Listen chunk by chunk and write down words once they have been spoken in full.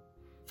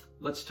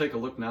Let's take a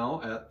look now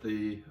at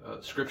the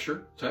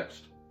scripture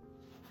text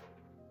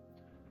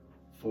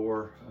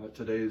for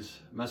today's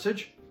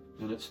message,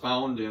 and it's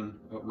found in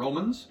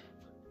Romans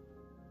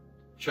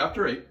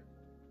chapter 8,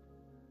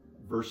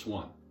 verse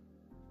 1.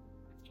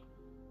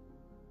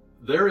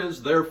 There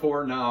is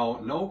therefore now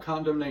no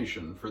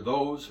condemnation for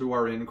those who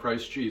are in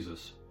Christ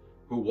Jesus,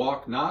 who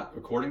walk not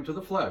according to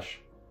the flesh,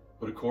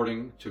 but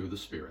according to the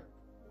Spirit.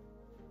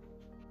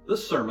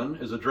 This sermon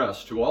is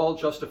addressed to all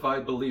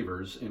justified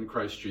believers in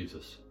Christ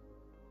Jesus.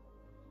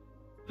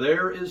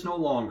 There is no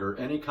longer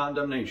any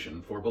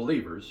condemnation for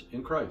believers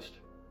in Christ.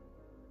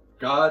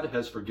 God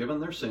has forgiven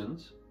their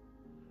sins,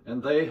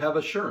 and they have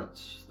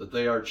assurance that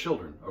they are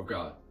children of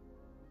God.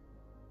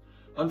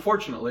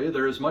 Unfortunately,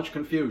 there is much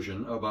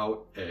confusion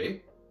about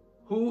A,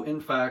 who in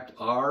fact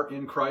are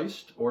in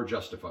Christ or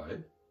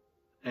justified,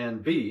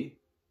 and B,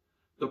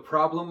 the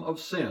problem of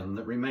sin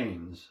that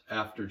remains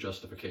after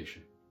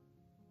justification.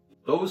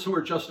 Those who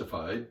are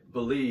justified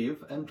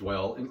believe and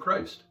dwell in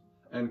Christ,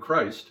 and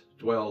Christ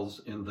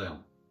dwells in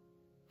them.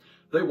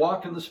 They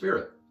walk in the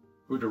Spirit,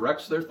 who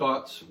directs their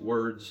thoughts,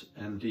 words,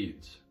 and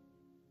deeds.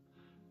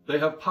 They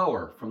have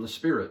power from the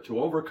Spirit to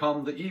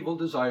overcome the evil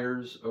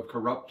desires of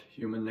corrupt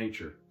human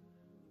nature,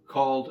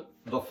 called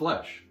the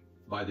flesh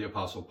by the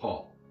Apostle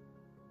Paul.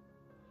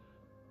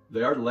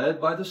 They are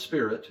led by the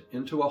Spirit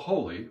into a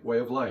holy way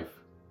of life.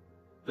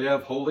 They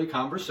have holy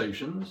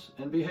conversations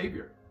and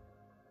behavior,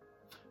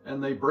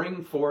 and they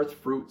bring forth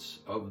fruits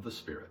of the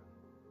Spirit: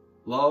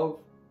 love,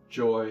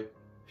 joy,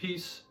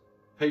 peace,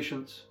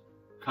 patience,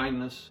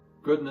 kindness,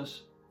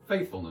 goodness,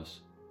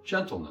 faithfulness,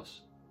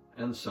 gentleness,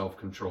 and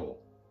self-control,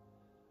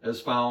 as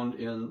found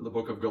in the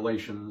book of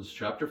Galatians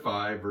chapter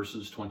 5,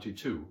 verses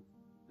 22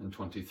 and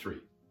 23.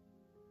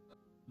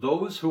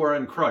 Those who are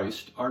in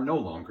Christ are no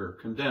longer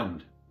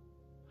condemned.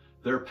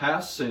 Their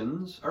past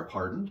sins are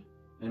pardoned,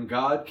 and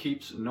God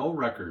keeps no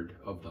record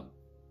of them.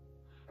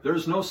 There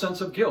is no sense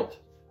of guilt,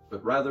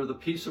 but rather the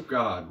peace of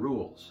God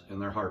rules in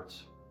their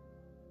hearts.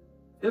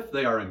 If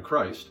they are in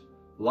Christ,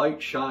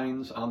 light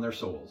shines on their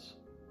souls.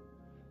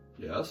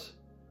 Yes,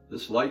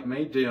 this light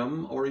may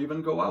dim or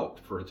even go out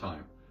for a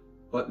time,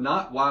 but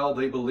not while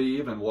they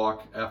believe and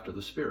walk after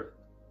the Spirit.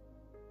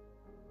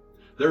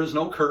 There is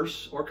no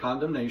curse or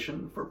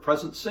condemnation for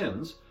present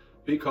sins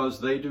because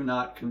they do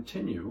not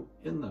continue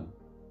in them.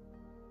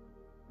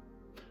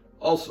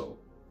 Also,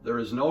 there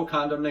is no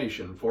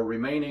condemnation for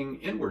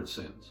remaining inward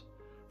sins,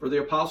 for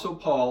the Apostle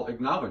Paul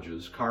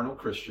acknowledges carnal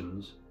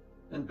Christians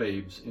and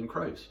babes in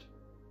Christ.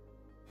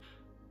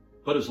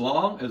 But as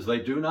long as they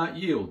do not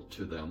yield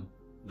to them,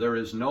 there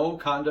is no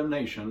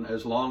condemnation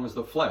as long as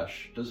the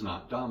flesh does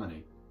not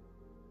dominate.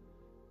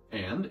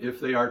 And if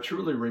they are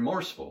truly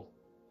remorseful,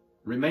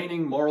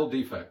 remaining moral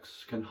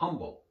defects can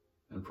humble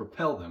and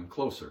propel them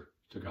closer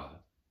to God.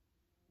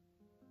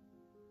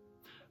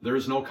 There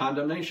is no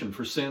condemnation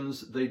for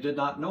sins they did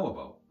not know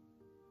about.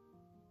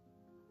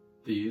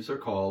 These are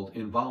called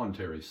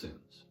involuntary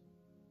sins,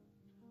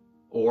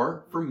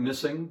 or for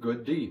missing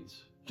good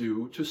deeds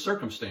due to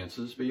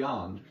circumstances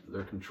beyond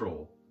their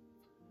control,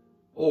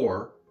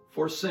 or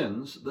for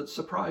sins that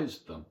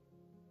surprised them.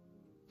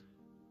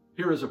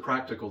 Here is a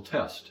practical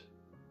test.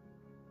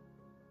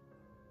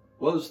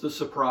 Was the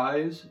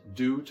surprise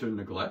due to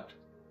neglect?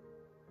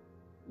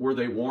 Were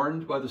they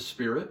warned by the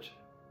Spirit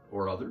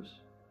or others?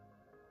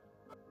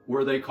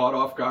 Were they caught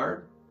off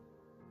guard?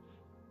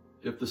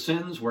 If the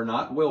sins were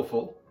not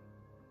willful,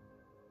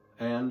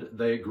 and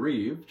they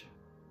grieved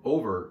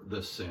over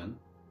this sin,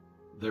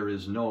 there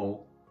is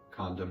no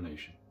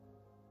condemnation.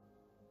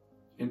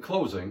 In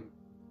closing,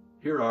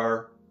 here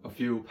are a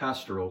few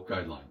pastoral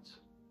guidelines.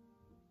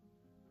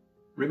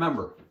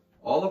 Remember,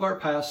 all of our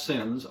past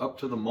sins up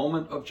to the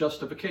moment of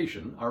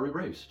justification are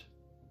erased.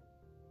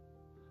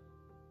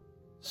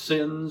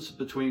 Sins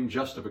between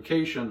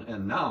justification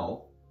and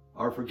now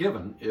are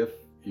forgiven if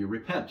you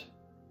repent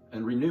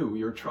and renew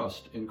your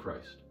trust in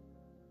Christ.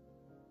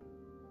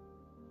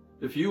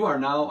 If you are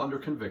now under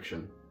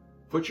conviction,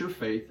 put your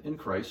faith in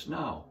Christ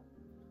now.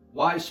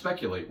 Why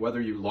speculate whether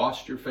you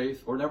lost your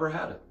faith or never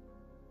had it?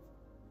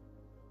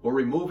 For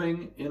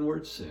removing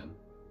inward sin,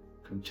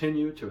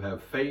 continue to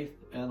have faith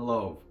and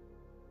love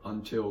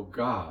until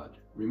God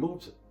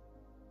removes it.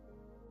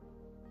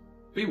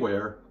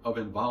 Beware of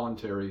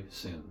involuntary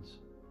sins,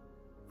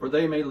 for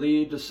they may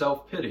lead to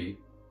self-pity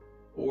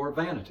or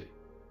vanity.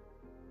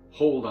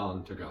 Hold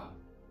on to God.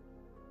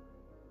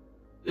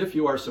 If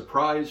you are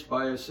surprised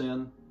by a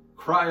sin,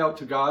 cry out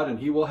to God and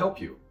He will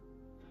help you.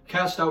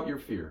 Cast out your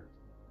fear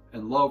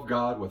and love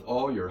God with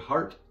all your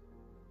heart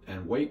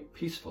and wait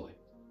peacefully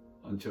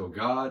until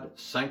God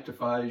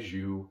sanctifies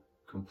you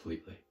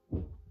completely.